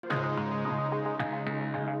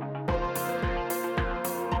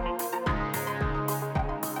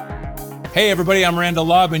Hey everybody, I'm Randall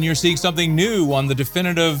Lobb, and you're seeing something new on the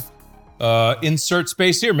definitive insert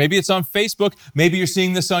space here. Maybe it's on Facebook, maybe you're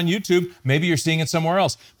seeing this on YouTube, maybe you're seeing it somewhere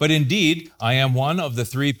else. But indeed, I am one of the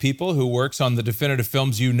three people who works on the definitive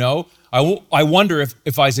films you know. I wonder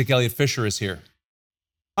if Isaac Elliott Fisher is here.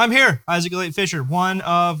 I'm here, Isaac Elliott Fisher, one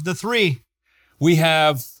of the three. We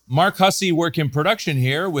have Mark Hussey work in production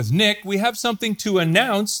here with Nick. We have something to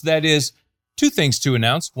announce that is two things to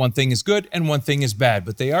announce. One thing is good and one thing is bad,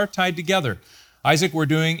 but they are tied together. Isaac, we're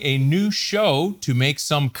doing a new show to make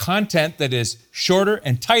some content that is shorter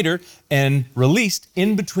and tighter and released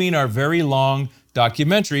in between our very long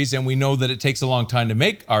documentaries. And we know that it takes a long time to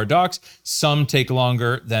make our docs. Some take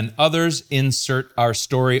longer than others. Insert our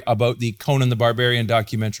story about the Conan the Barbarian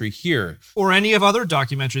documentary here. Or any of other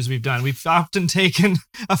documentaries we've done. We've often taken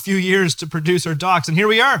a few years to produce our docs, and here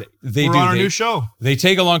we are. We're on our new show. They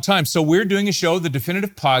take a long time. So we're doing a show, The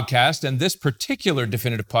Definitive Podcast, and this particular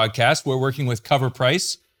Definitive Podcast, we're working with Cover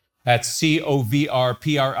Price at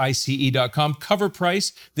coverprice.com. Cover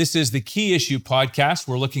Price. This is the Key Issue Podcast.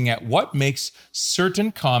 We're looking at what makes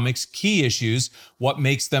certain comics key issues, what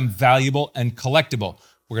makes them valuable and collectible.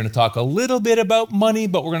 We're going to talk a little bit about money,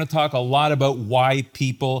 but we're going to talk a lot about why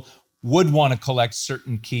people would want to collect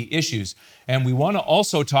certain key issues. And we want to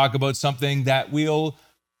also talk about something that we'll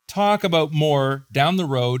talk about more down the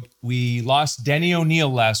road. We lost Denny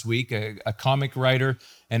O'Neil last week, a comic writer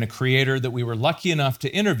and a creator that we were lucky enough to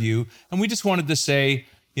interview. And we just wanted to say,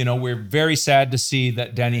 you know, we're very sad to see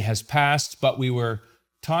that Denny has passed, but we were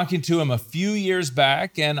talking to him a few years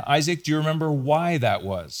back. And Isaac, do you remember why that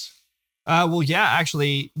was? Well, yeah,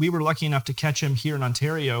 actually, we were lucky enough to catch him here in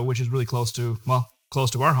Ontario, which is really close to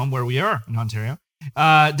our home where we are in Ontario.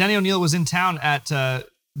 Denny O'Neil was in town at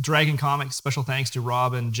Dragon Comics. Special thanks to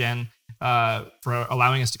Rob and Jen for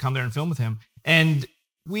allowing us to come there and film with him. And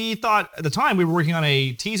we thought at the time we were working on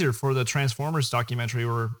a teaser for the Transformers documentary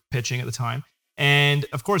we were pitching at the time. And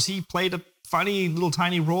of course, he played a funny little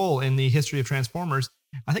tiny role in the history of Transformers.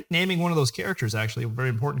 I think naming one of those characters, actually, a very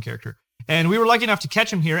important character. And we were lucky enough to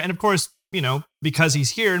catch him here. And of course, you know, because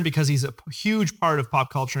he's here and because he's a huge part of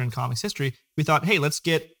pop culture and comics history, we thought, hey, let's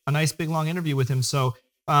get a nice big long interview with him. So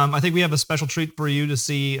I think we have a special treat for you to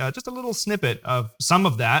see just a little snippet of some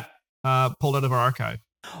of that pulled out of our archive.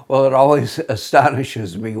 Well, it always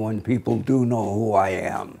astonishes me when people do know who I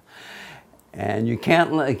am. And you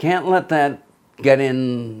can't let that get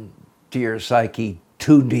into your psyche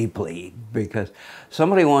too deeply, because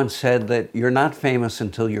somebody once said that you're not famous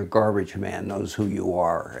until your garbage man knows who you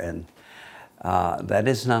are. And that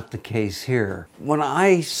is not the case here. When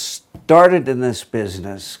I started in this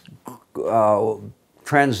business,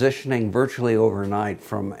 transitioning virtually overnight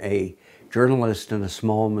from a journalist in a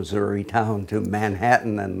small Missouri town to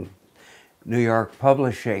Manhattan and New York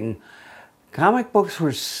publishing, comic books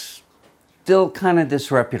were still kind of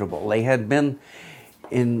disreputable. They had been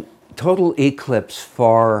in total eclipse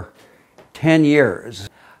for 10 years.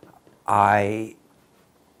 I,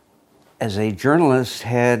 as a journalist,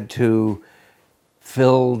 had to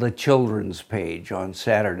fill the children's page on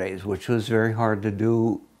Saturdays, which was very hard to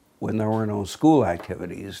do when there were no school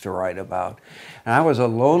activities to write about. And I was a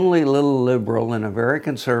lonely little liberal in a very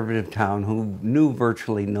conservative town who knew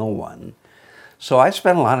virtually no one. So I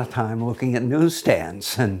spent a lot of time looking at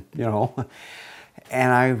newsstands and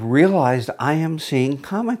I realized I am seeing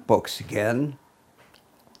comic books again,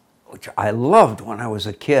 which I loved when I was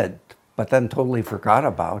a kid, but then totally forgot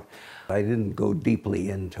about. I didn't go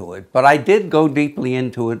deeply into it, but I did go deeply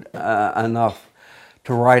into it enough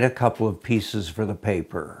to write a couple of pieces for the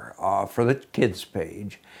paper, for the kids'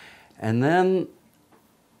 page. And then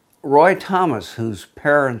Roy Thomas, whose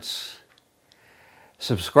parents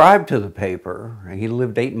subscribed to the paper, he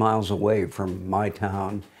lived 8 miles away from my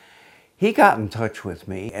town, he got in touch with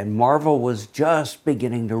me, and Marvel was just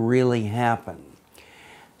beginning to really happen.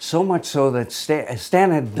 So much so that Stan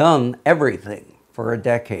had done everything for a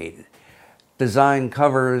decade. Designed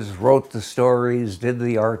covers, wrote the stories, did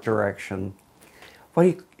the art direction.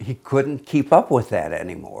 But he couldn't keep up with that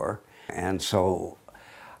anymore. And so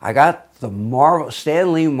I got the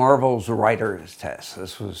Stan Lee Marvel's writer's test.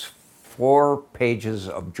 This was 4 pages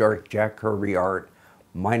of Jack Kirby art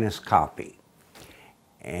minus copy.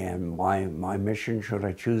 And my mission, should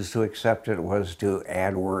I choose to accept it, was to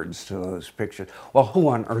add words to those pictures. Well, who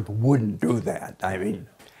on earth wouldn't do that? I mean,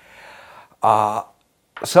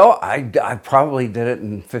 so I probably did it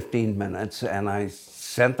in 15 minutes, and I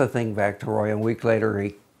sent the thing back to Roy. A week later,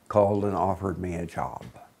 he called and offered me a job.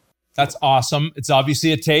 That's awesome. It's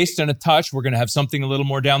obviously a taste and a touch. We're going to have something a little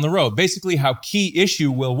more down the road. Basically, how Key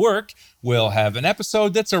Issue will work, we'll have an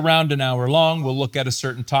episode that's around an hour long. We'll look at a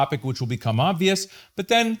certain topic, which will become obvious. But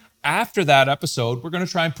then After that episode, we're going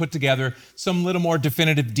to try and put together some little more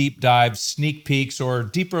definitive deep dives, sneak peeks, or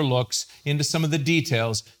deeper looks into some of the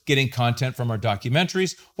details, getting content from our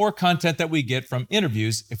documentaries or content that we get from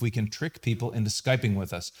interviews if we can trick people into Skyping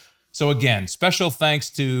with us. So again, special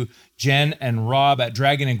thanks to Jen and Rob at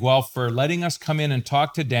Dragon and Guelph for letting us come in and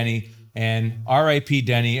talk to Denny. And R.I.P.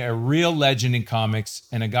 Denny, a real legend in comics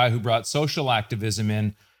and a guy who brought social activism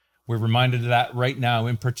in. We're reminded of that right now.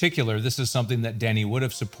 In particular, this is something that Denny would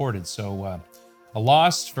have supported. So a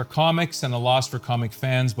loss for comics and a loss for comic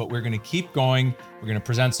fans, but we're going to keep going. We're going to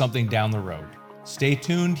present something down the road. Stay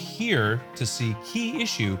tuned here to see Key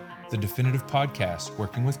Issue, the definitive podcast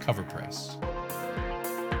working with Cover Price.